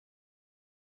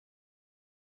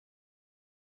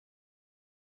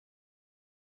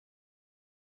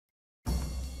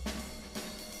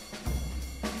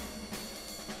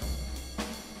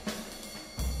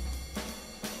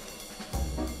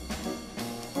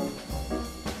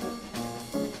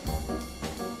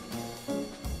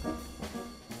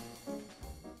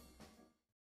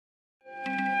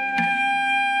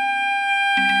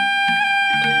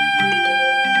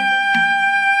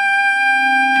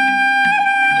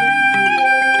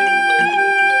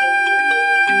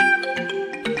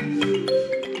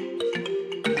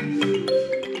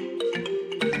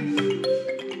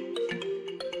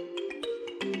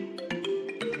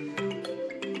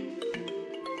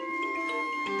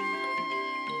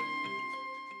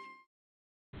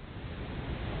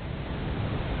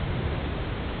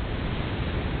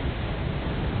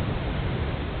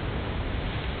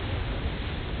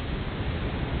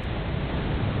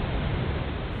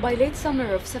By late summer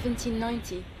of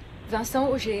 1790, Vincent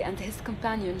Auger and his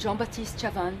companion Jean-Baptiste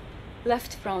Chavannes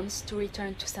left France to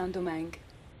return to Saint-Domingue.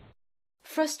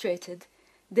 Frustrated,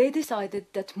 they decided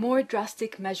that more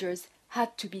drastic measures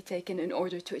had to be taken in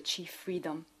order to achieve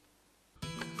freedom.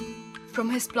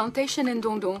 From his plantation in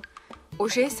Dondon,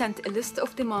 Auger sent a list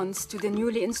of demands to the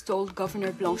newly installed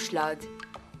Governor Blanchelade.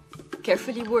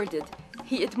 Carefully worded,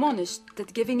 he admonished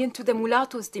that giving in to the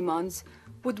mulattoes' demands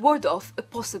would ward off a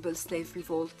possible slave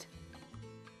revolt.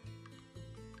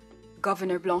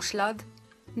 Governor Blanchelade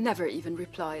never even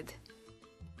replied.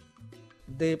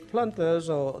 The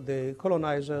planters or the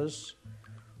colonizers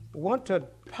wanted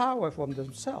power for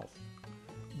themselves.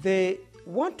 They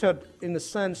wanted, in a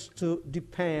sense, to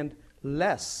depend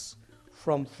less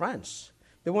from France.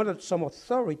 They wanted some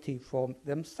authority for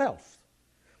themselves.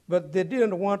 But they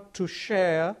didn't want to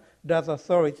share that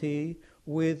authority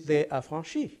with the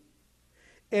affranchis.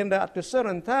 And at a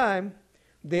certain time,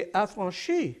 the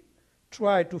affranchis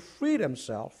tried to free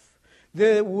themselves.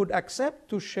 They would accept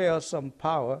to share some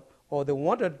power, or they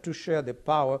wanted to share the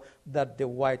power that the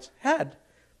whites had,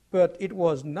 but it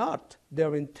was not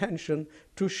their intention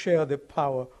to share the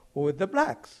power with the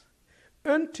blacks,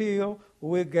 until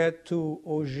we get to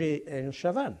Auger and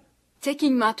Chavannes.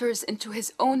 Taking matters into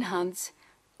his own hands,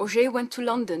 Auger went to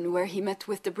London, where he met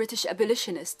with the British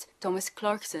abolitionist Thomas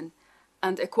Clarkson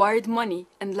and acquired money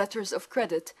and letters of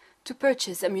credit to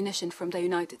purchase ammunition from the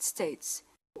United States.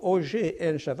 Auger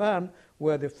and Chavannes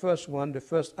were the first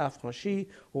affranchis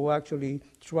who actually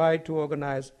tried to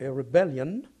organize a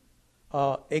rebellion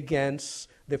against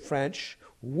the French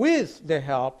with the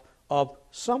help of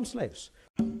some slaves.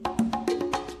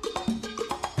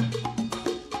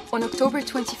 On October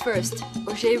 21st,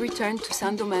 Auger returned to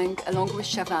Saint-Domingue along with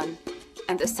Chavannes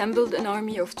and assembled an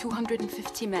army of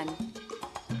 250 men.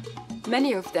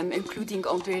 Many of them, including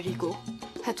André Rigaud,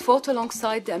 had fought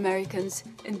alongside the Americans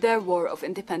in their war of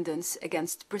independence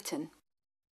against Britain.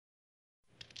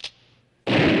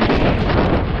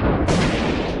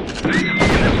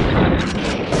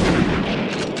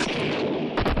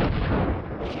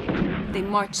 They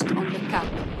marched on Le Cap,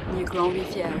 near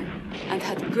Grand-Rivière, and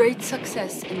had great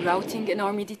success in routing an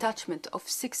army detachment of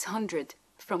 600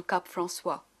 from Cap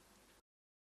François.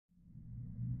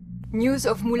 News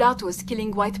of mulattoes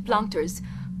killing white planters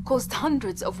caused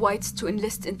hundreds of whites to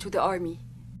enlist into the army.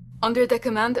 Under the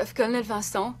command of Colonel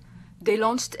Vincent, they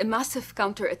launched a massive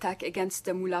counterattack against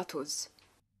the mulattoes.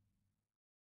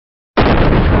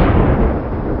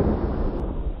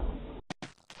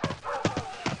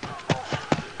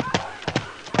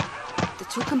 The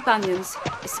two companions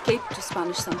escaped to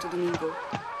Spanish Santo Domingo,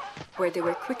 where they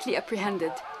were quickly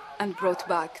apprehended and brought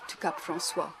back to Cap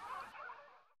François.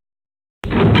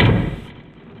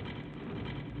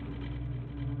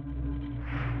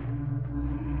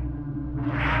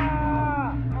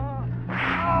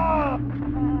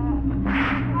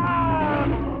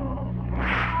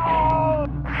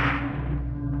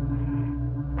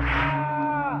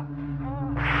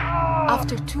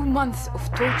 After 2 months of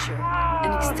torture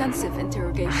and extensive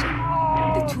interrogation,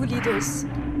 the two leaders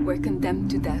were condemned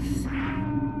to death.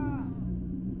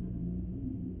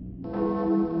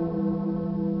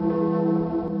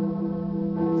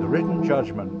 The written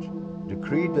judgment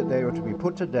decreed that they were to be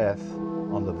put to death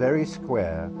on the very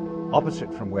square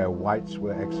opposite from where whites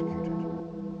were executed.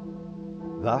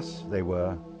 Thus they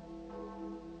were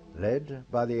led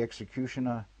by the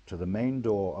executioner to the main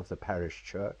door of the parish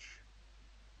church,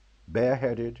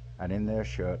 bareheaded and in their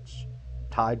shirts,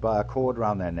 tied by a cord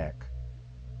round their neck,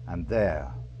 and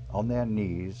there, on their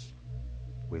knees,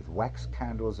 with wax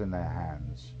candles in their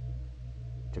hands,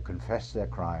 to confess their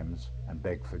crimes and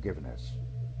beg forgiveness.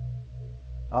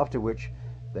 After which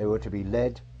they were to be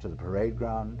led to the parade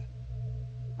ground,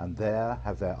 and there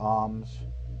have their arms,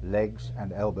 legs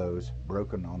and elbows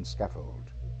broken on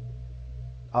scaffold.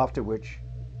 After which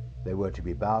they were to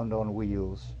be bound on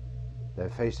wheels, their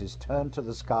faces turned to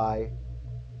the sky,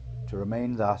 to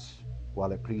remain thus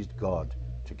while it pleased God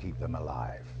to keep them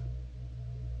alive.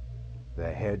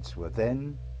 Their heads were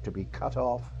then to be cut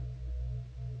off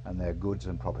and their goods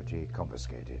and property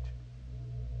confiscated.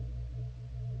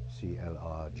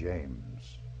 C.L.R.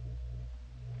 James.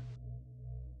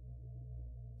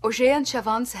 Auger and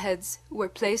Chavannes' heads were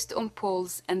placed on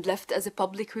poles and left as a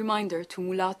public reminder to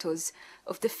mulattoes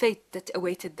of the fate that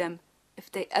awaited them if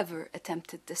they ever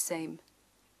attempted the same.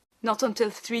 Not until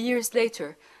 3 years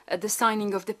later, at the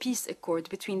signing of the peace accord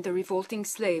between the revolting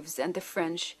slaves and the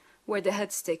French, were the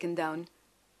heads taken down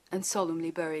and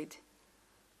solemnly buried,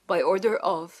 by order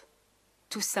of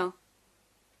Toussaint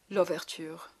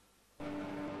Louverture.